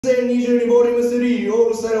2022ボリューム3オー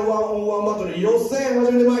ルスタイル1オン1バトル予選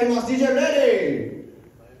始めてまいります。 DJ レデ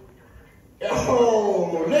ィーよ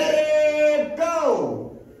ーレディー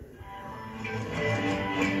ゴ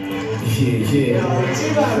ー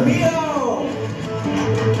 1番ミオ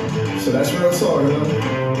So that's real talk, huh?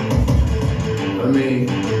 I mean,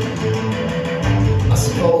 I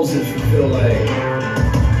suppose if you feel like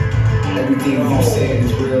everything you say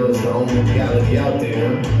is real is the only reality out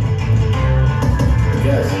there,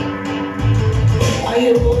 yes. I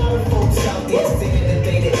hear a lot of folks out there saying that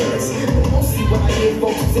they the illest, but mostly what I hear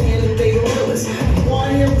folks saying that they the realest. You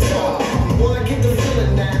wanna hear them talk, you wanna get the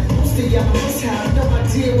feeling that most of y'all must have no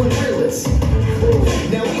idea what real is.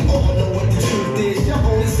 Now we all know what the truth is. Y'all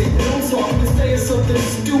only say real talk and saying something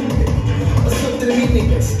stupid, or something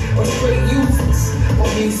meaningless, or straight useless, or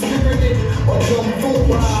mean-spirited, or dumb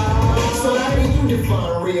foolish. So how do you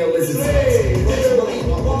define realism? That's really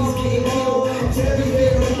my homies getting killed.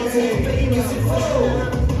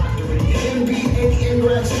 NBA and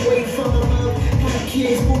graduate from above. Have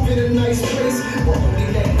kids moving in a nice place, but only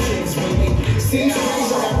that kids when they see strange. I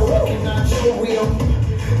gotta recognize your real.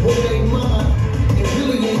 Well, they mine. It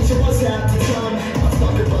really ain't yours half the time. I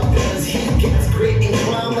talk about guns, heat, gas, grit, and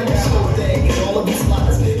crime like this whole thing and all of these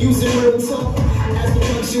lies. Using real talk as the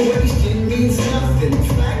punctuation means nothing.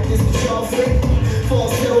 Fact is that y'all fake.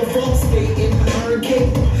 False tell, false state, and earn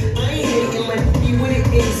cake. I ain't hating like be what it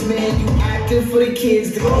is, man. You acting for the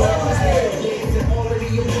kids to go out and already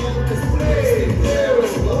your mom, cause the thing real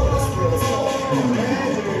is love, that's real talk.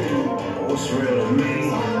 What's real to me?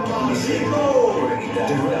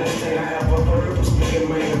 The realest thing I ever heard was being a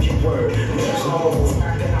man of your word. There's no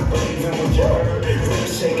fact that I believe in what you heard. For the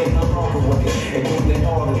sake of the wrong way, and doing it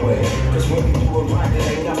all the way. Cause when you do it right, there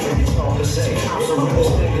ain't nothing it's all to say. I'm so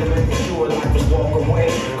realest thing to make me do it like just walk away.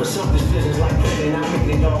 Cause some decisions like putting, I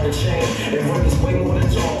make it all can change. And when it's way more than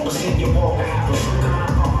talk, but see you walk and have some kind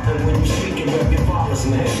of heart. And when you speak, you rep your father's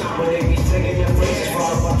name. When they be taking your faces,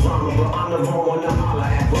 far about drama, but I'm the wrong one to holler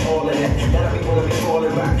at for all of that. That'll be when I be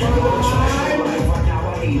falling back. I'm gonna try to live life right now.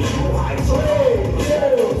 I need more heights.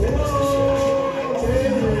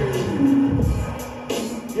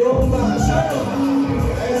 Yo, let's go.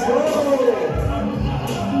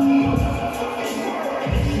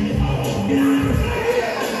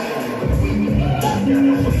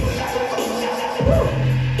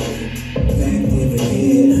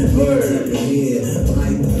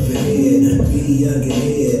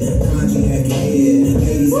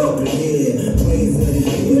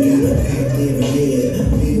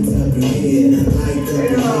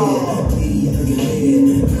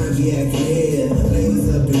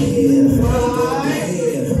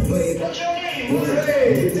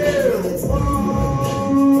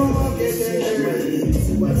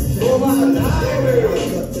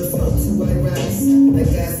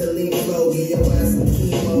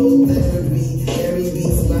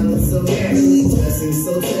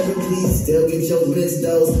 Still get your bitch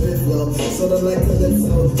though, spit flow. Sorta like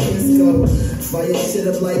Calypso, Crisco. Fire shit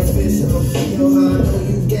up like fish, yo. You know how I know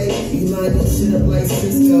you gay? You line your shit up like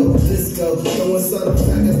Cisco, Disco. Throwing soda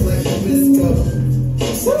packets like Nabisco.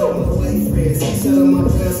 Shout out my white friends, shout out my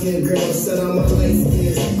brown skin girls, shout out my light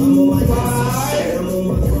skins. I'm on my shit, I'm on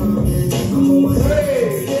my grind, man. I'm on my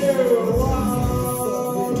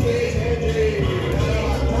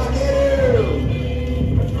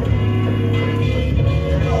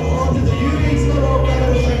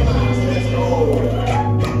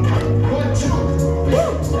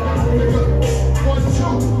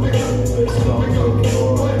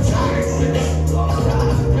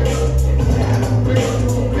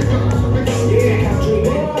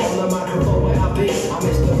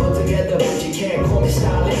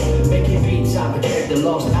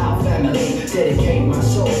lost our family, dedicate my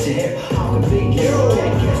soul to him. How can be you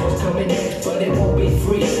can't guess what's coming next, but it won't be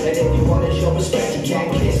free. And if you want to show respect, you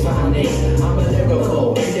can't kiss my name. I'm a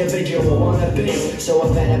lyrical individual, wanna be, so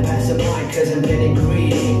I better pass the mic, cause I'm getting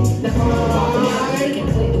greedy. Now I'm about the mic, they can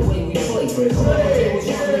play the way we play, for it. I'm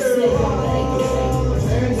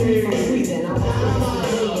breathing, I'm in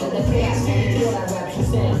the past, and what I rap should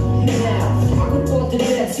stand. Now, I could walk to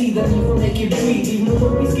death, see them even make you breathe. Even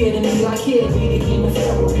though it's getting me like heavy, the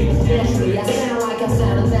chemotherapy. Naturally, I sound like I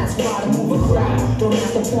sound, and that's why I move a crowd. Don't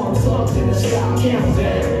have to form songs in the sky, count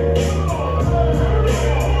down.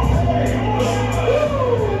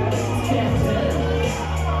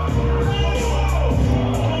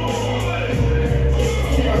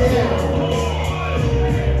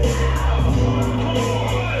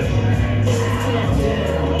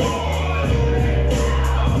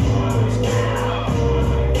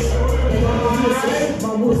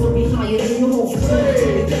 My words will be higher than the whole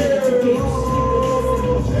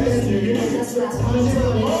destiny. That's right, so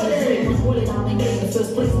I'm rolling on the game in the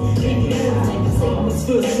first place. Ain't the only thing to say I'm his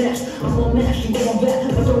first match. I'm on match, you going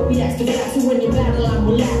back, but don't react to facts. So when you battle, I'm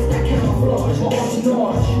relaxed. I camouflage, my arms and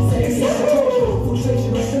arms. Sexy, I told you,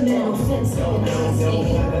 filtration of the no sense.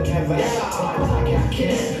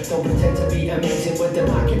 Don't pretend to be amazing with the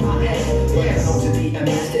mic in my hand. But I know to be a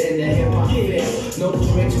master in the hip-hop field. No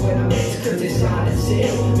drinks when I mix, cause it's not a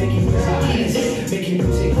sale. Making music easy, making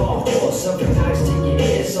music hardcore. Something nice to your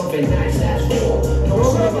ears, something nice that